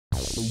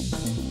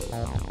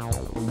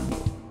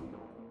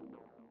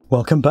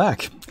Welcome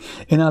back.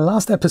 In our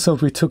last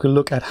episode, we took a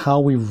look at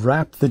how we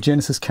wrap the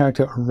Genesis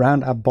character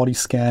around our body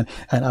scan,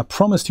 and I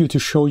promised you to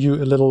show you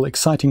a little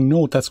exciting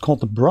node that's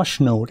called the brush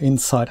node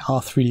inside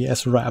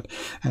R3DS Wrap,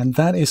 and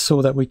that is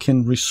so that we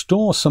can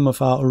restore some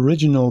of our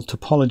original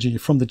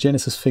topology from the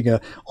Genesis figure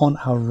on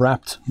our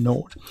wrapped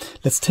node.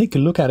 Let's take a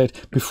look at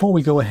it before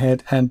we go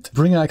ahead and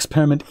bring our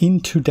experiment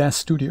into Daz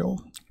Studio.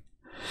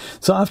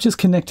 So I've just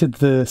connected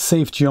the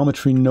Save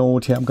Geometry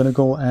node here. I'm going to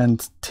go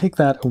and take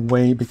that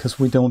away because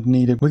we don't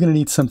need it. We're going to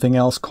need something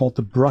else called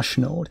the Brush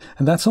node.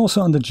 And that's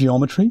also under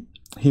Geometry.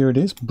 Here it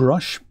is,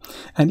 Brush.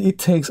 And it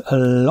takes a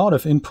lot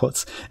of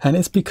inputs. And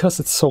it's because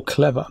it's so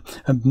clever.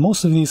 And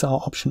most of these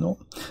are optional.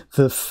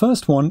 The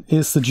first one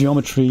is the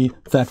geometry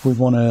that we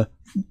want to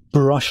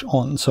brush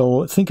on.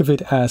 So think of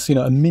it as,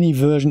 a mini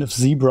version of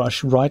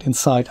ZBrush right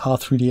inside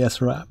R3DS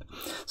Wrap.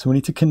 So we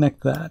need to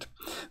connect that.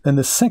 Then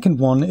the second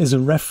one is a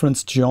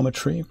reference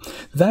geometry.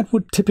 That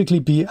would typically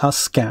be our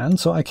scan,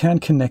 so I can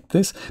connect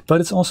this,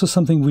 but it's also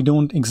something we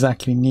don't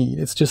exactly need.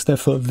 It's just there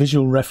for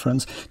visual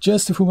reference,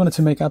 just if we wanted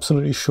to make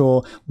absolutely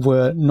sure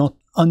we're not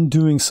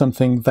undoing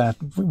something that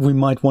we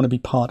might want to be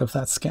part of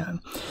that scan.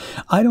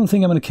 I don't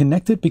think I'm going to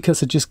connect it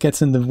because it just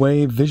gets in the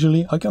way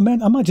visually. I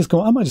might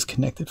just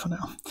connect it for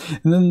now.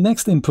 And then the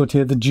next input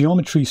here, the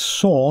geometry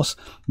source,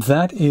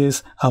 that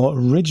is our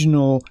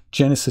original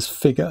Genesis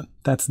figure.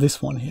 That's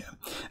this one here.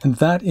 And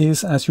that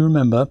is, as you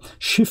remember,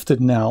 shifted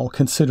now,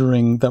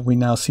 considering that we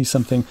now see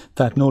something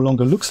that no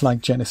longer looks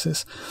like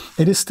Genesis.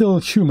 It is still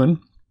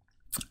human,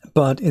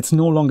 but it's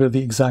no longer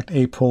the exact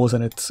A pose,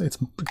 and it's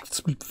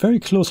very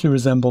closely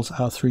resembles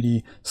our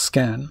 3D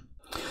scan.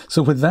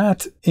 So with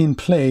that in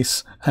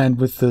place and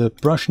with the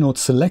brush node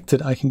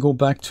selected, I can go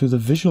back to the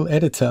visual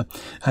editor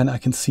and I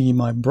can see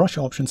my brush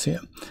options here.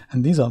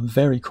 And these are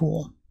very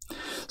cool.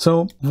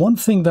 So one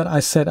thing that I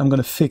said I'm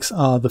going to fix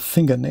are the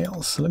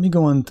fingernails. So let me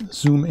go and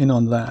zoom in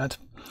on that.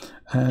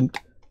 And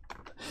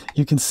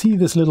you can see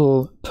this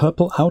little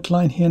purple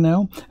outline here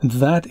now, and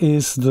that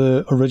is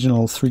the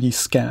original 3D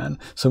scan.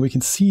 So we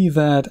can see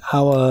that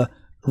our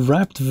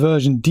wrapped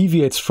version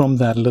deviates from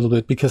that a little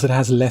bit because it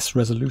has less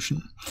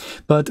resolution.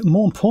 But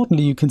more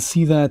importantly, you can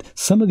see that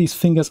some of these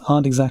fingers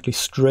aren't exactly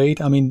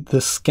straight. I mean,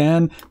 the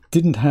scan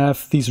didn't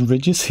have these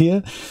ridges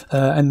here,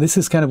 and this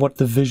is kind of what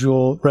the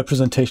visual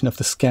representation of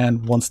the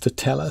scan wants to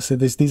tell us.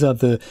 These are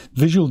the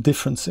visual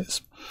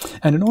differences.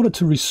 And in order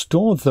to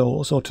restore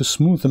those or to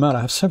smooth them out,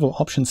 I have several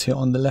options here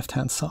on the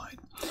left-hand side.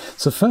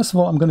 So first of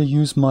all, I'm going to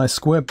use my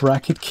square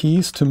bracket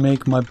keys to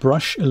make my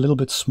brush a little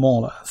bit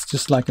smaller. It's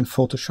just like in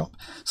Photoshop,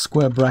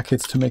 square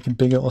brackets to make it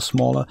bigger or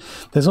smaller.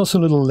 There's also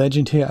a little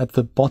legend here at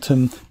the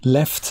bottom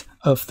left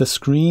of the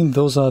screen.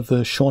 Those are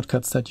the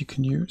shortcuts that you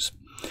can use.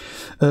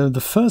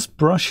 The first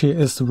brush here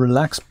is the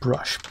Relax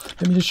brush.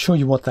 Let me just show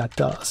you what that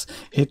does.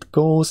 It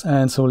goes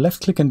and so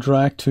left click and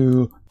drag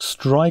to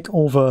strike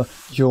over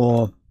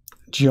your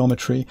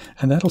geometry,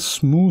 and that'll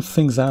smooth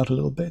things out a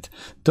little bit.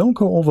 Don't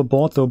go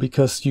overboard though,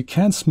 because you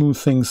can smooth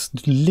things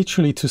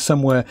literally to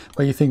somewhere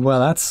where you think,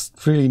 well, that's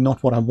really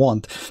not what I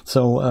want.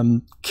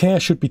 So care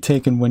should be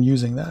taken when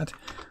using that.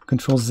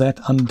 Control Z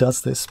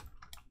undoes this.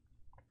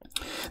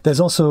 There's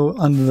also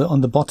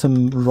on the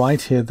bottom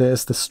right here,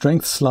 there's the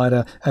strength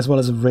slider as well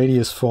as a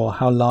radius for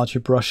how large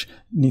your brush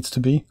needs to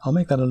be. I'll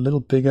make that a little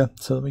bigger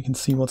so that we can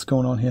see what's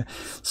going on here.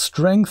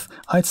 Strength,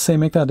 I'd say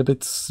make that a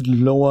bit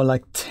lower,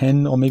 like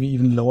 10, or maybe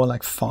even lower,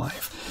 like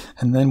 5.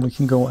 And then we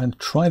can go and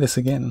try this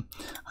again.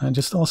 And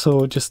just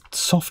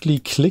softly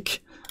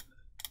click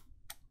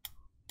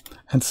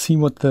and see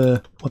what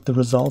the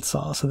results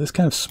are. So this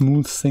kind of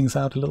smooths things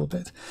out a little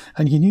bit.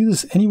 And you can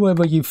use this anywhere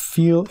where you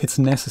feel it's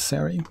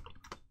necessary.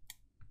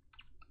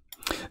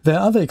 There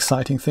are other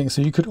exciting things.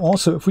 So you could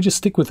also, if we just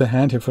stick with the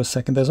hand here for a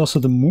second, there's also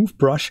the Move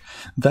brush.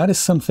 That is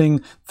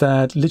something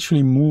that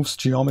literally moves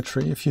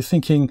geometry. If you're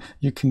thinking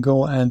you can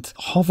go and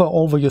hover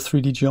over your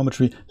 3D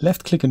geometry,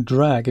 left click and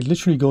drag, it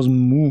literally goes and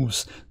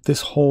moves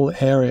this whole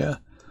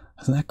area.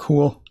 Isn't that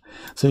cool?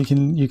 So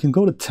you can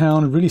go to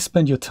town, really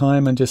spend your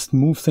time and just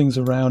move things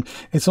around.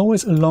 It's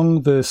always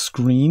along the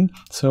screen,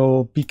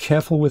 so be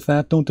careful with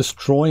that. Don't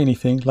destroy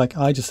anything like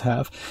I just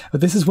have. But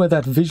this is where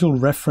that visual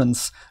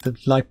reference, the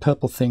light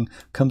purple thing,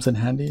 comes in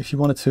handy. If you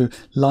wanted to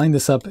line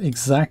this up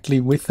exactly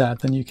with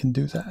that, then you can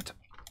do that.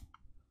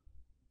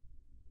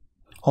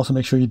 Also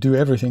make sure you do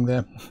everything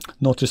there,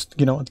 not just,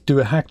 do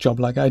a hack job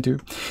like I do.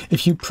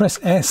 If you press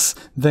S,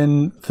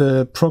 then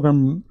the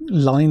program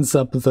lines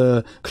up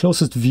the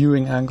closest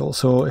viewing angle.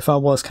 So if I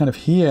was kind of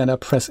here and I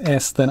press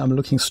S, then I'm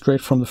looking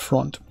straight from the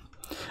front.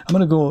 I'm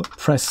going to go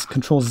press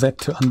Control Z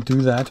to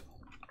undo that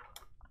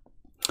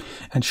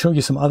and show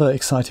you some other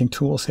exciting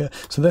tools here.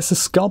 So there's the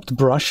Sculpt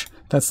Brush.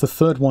 That's the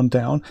third one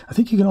down. I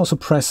think you can also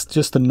press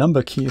just the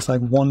number keys like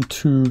 1,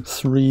 2,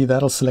 3.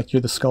 That'll select you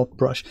the Sculpt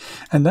Brush.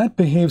 And that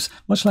behaves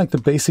much like the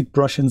basic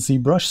brush in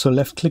ZBrush. So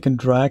left click and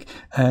drag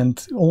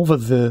and over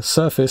the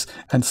surface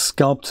and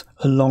sculpt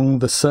along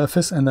the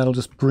surface, and that'll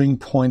just bring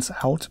points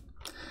out.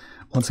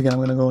 Once again, I'm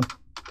going to go and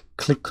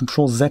click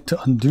Control Z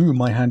to undo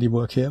my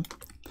handiwork here.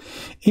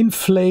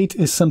 Inflate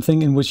is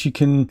something in which you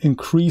can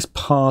increase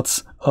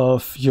parts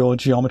of your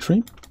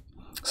geometry.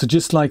 So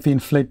just like the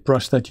inflate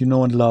brush that you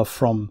know and love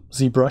from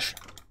ZBrush.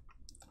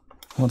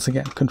 Once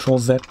again, Control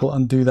Z will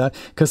undo that,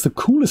 because the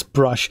coolest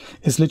brush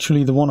is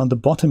literally the one on the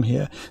bottom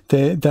here.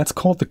 That's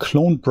called the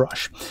clone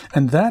brush.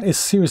 And that is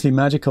seriously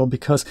magical,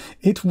 because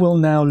it will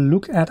now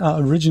look at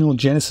our original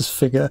Genesis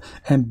figure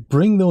and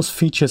bring those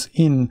features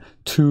in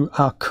to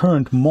our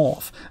current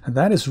morph. And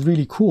that is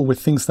really cool with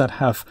things that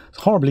have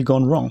horribly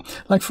gone wrong.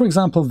 Like, for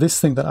example, this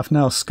thing that I've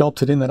now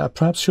sculpted in that I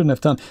perhaps shouldn't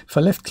have done. If I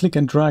left click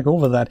and drag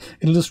over that,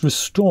 it'll just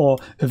restore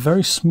a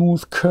very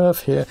smooth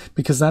curve here,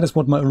 because that is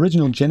what my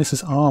original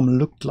Genesis arm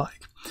looked like.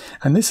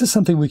 And this is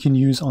something we can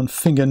use on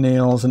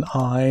fingernails and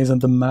eyes and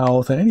the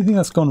mouth and anything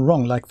that's gone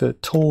wrong, like the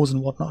toes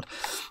and whatnot.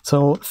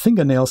 So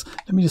fingernails,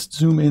 let me just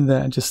zoom in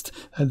there and just,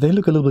 they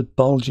look a little bit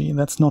bulgy, and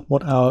that's not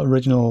what our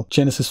original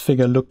Genesis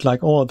figure looked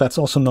like, or that's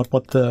also not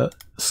what the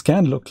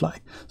scan looked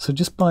like. So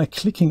just by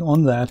clicking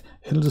on that,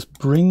 it'll just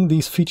bring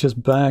these features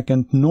back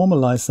and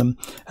normalize them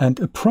and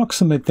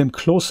approximate them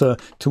closer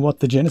to what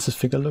the Genesis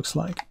figure looks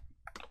like.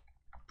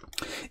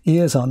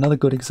 Ears are another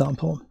good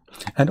example.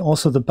 And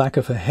also the back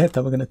of her head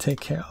that we're going to take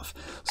care of.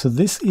 So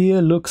this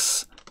ear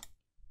looks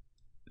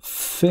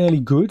fairly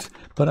good,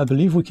 but I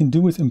believe we can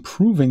do with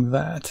improving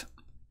that.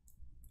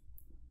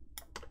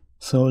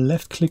 So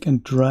left click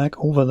and drag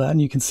over that,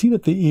 and you can see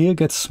that the ear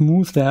gets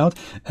smoothed out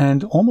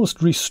and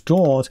almost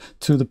restored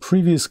to the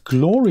previous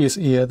glorious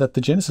ear that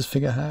the Genesis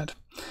figure had.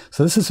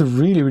 So this is a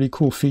really, really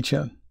cool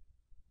feature.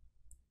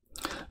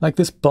 Like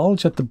this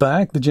bulge at the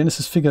back, the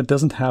Genesis figure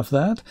doesn't have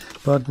that,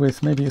 but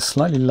with maybe a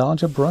slightly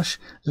larger brush,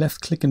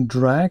 left click and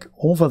drag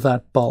over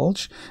that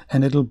bulge,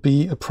 and it'll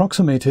be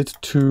approximated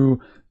to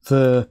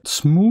the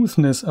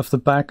smoothness of the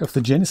back of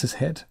the Genesis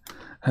head.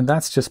 And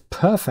that's just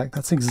perfect.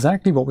 That's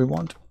exactly what we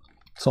want.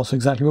 It's also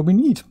exactly what we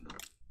need.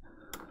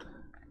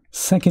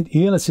 Second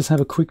ear, let's just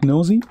have a quick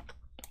nosy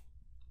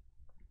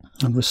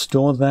and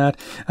restore that.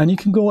 And you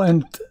can go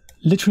and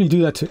literally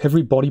do that to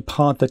every body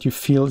part that you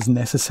feel is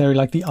necessary.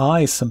 Like the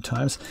eyes,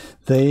 sometimes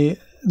they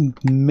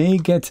may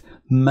get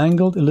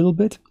mangled a little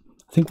bit.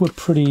 I think we're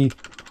pretty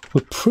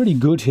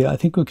good here. I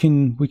think we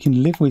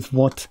can live with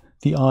what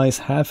the eyes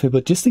have here,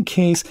 but just in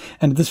case,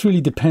 and this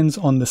really depends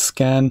on the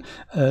scan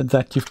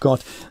that you've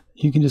got,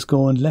 you can just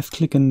go and left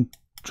click and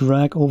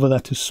drag over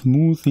that to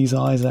smooth these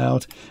eyes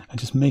out and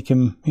just make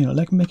him, you know,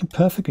 like make him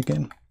perfect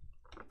again.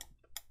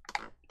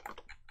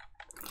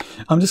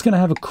 I'm just going to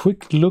have a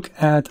quick look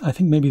at, I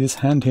think maybe this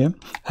hand here,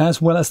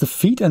 as well as the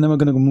feet, and then we're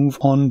going to move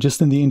on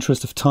just in the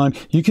interest of time.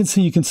 You can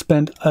see you can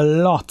spend a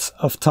lot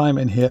of time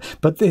in here,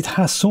 but it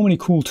has so many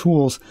cool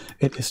tools.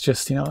 It is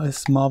just, you know,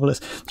 it's marvelous.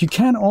 You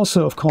can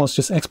also, of course,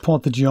 just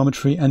export the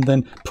geometry and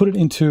then put it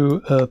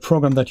into a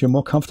program that you're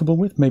more comfortable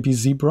with, maybe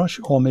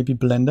ZBrush or maybe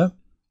Blender.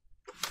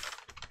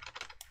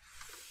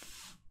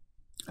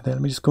 And then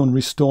let me just go and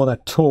restore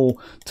that toe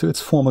to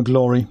its former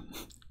glory.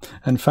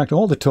 And in fact,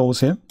 all the toes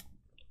here,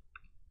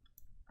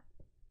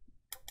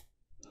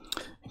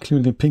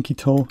 including the pinky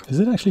toe. Is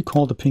it actually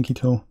called the pinky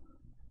toe?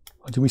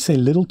 Or do we say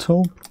little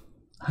toe?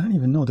 I don't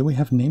even know. Do we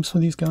have names for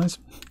these guys?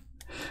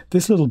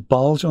 This little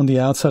bulge on the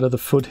outside of the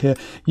foot here,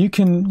 you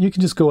can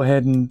just go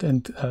ahead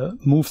and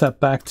move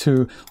that back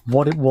to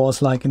what it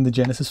was like in the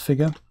Genesis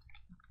figure.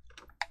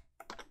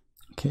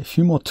 Okay, a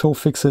few more toe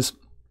fixes.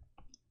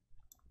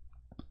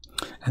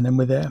 And then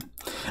we're there.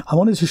 I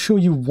wanted to show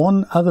you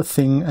one other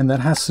thing, and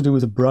that has to do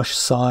with the brush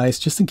size,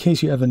 just in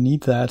case you ever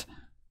need that.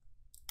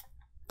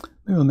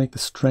 Maybe we'll make the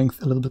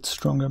strength a little bit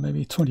stronger,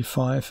 maybe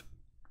 25.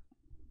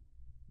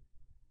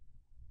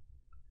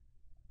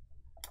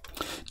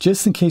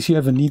 Just in case you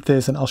ever need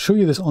this, and I'll show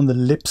you this on the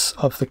lips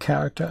of the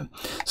character.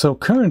 So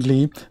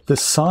currently, the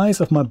size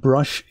of my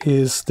brush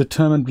is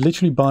determined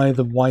literally by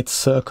the white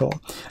circle,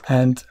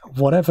 and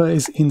whatever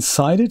is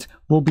inside it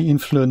will be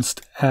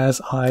influenced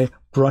as I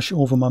brush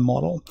over my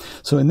model.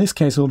 So in this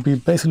case, it will be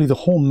basically the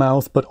whole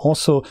mouth, but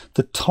also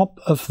the top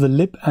of the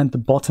lip and the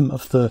bottom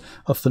of the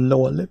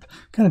lower lip,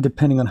 kind of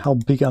depending on how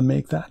big I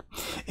make that.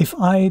 If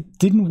I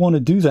didn't want to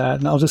do that,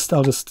 and I'll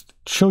just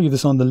show you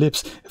this on the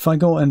lips. If I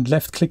go and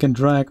left click and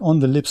drag on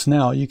the lips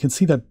now, you can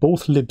see that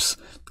both lips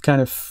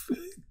kind of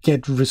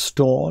get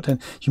restored,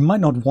 and you might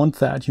not want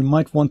that. You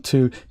might want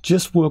to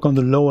just work on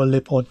the lower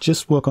lip or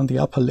just work on the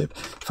upper lip.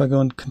 If I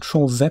go and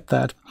Control Z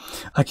that,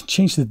 I can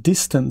change the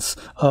distance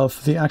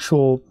of the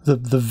actual the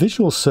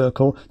visual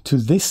circle to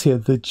this here,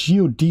 the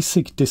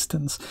geodesic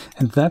distance,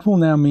 and that will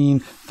now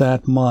mean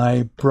that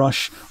my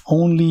brush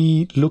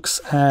only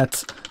looks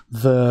at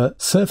the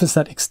surface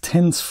that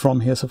extends from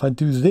here. So if I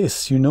do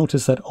this, you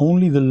notice that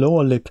only the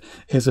lower lip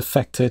is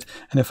affected,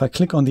 and if I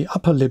click on the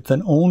upper lip,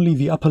 then only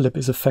the upper lip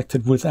is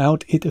affected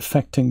without it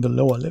affecting the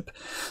lower lip.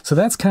 So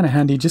that's kind of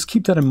handy. Just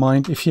keep that in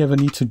mind if you ever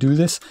need to do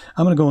this.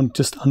 I'm going to go and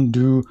just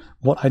undo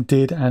what I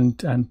did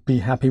and be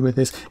happy with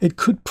this. It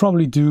could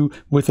probably do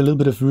with a little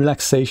bit of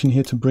relaxation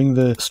here to bring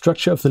the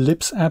structure of the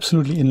lips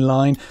absolutely in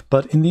line,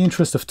 but in the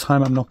interest of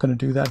time, I'm not going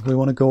to do that. We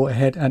want to go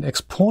ahead and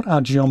export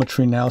our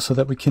geometry now so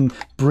that we can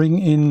bring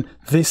in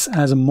this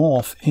as a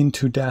morph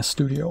into Daz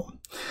Studio.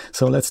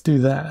 So let's do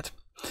that.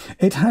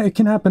 It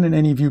can happen in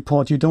any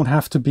viewport. You don't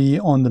have to be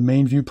on the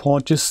main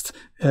viewport. Just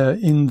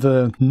in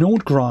the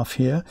node graph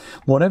here,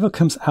 whatever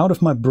comes out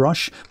of my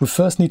brush, we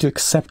first need to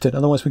accept it.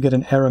 Otherwise we get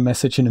an error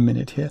message in a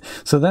minute here.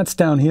 So that's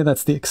down here.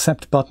 That's the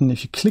accept button.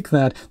 If you click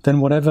that, then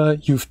whatever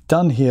you've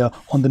done here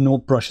on the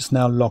node brush is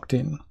now logged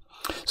in.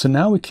 So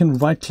now we can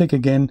right click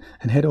again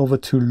and head over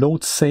to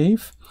load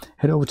save,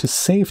 head over to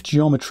save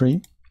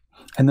geometry,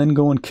 and then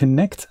go and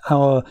connect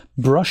our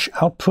brush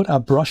output, our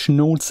brush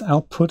nodes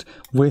output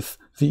with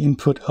the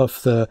input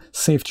of the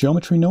save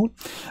geometry node.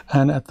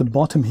 And at the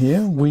bottom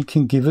here, we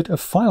can give it a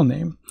file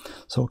name.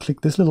 So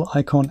click this little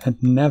icon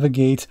and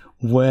navigate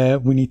where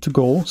we need to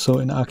go. So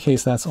in our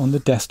case, that's on the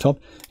desktop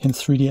in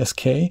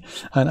 3D.sk.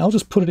 And I'll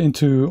just put it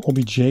into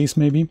OBJs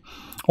maybe,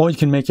 or you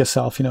can make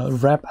yourself, you know,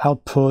 wrap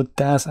output,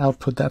 Daz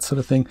output, that sort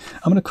of thing.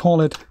 I'm going to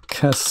call it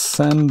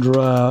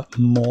Cassandra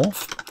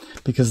Morph,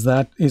 because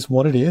that is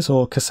what it is,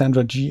 or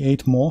Cassandra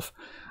G8 Morph.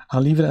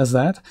 I'll leave it as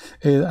that.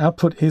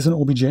 Output is an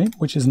OBJ,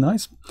 which is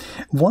nice.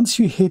 Once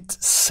you hit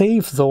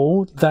save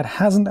though, that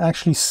hasn't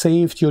actually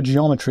saved your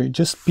geometry.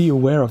 Just be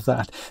aware of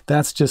that.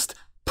 That's just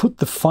put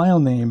the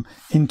file name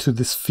into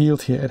this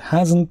field here. It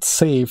hasn't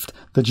saved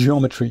the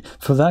geometry.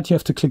 For that, you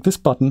have to click this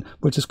button,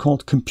 which is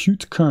called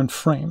Compute Current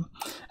Frame.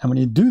 And when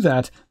you do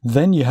that,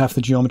 then you have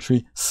the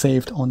geometry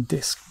saved on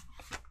disk.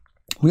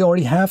 We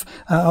already have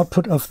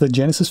output of the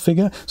Genesis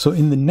figure. So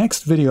in the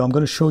next video, I'm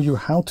going to show you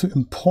how to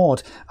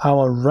import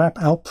our wrap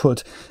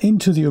output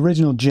into the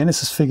original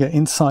Genesis figure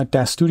inside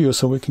Daz Studio,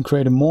 so we can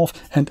create a morph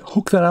and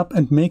hook that up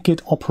and make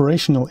it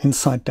operational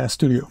inside Daz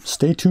Studio.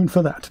 Stay tuned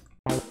for that.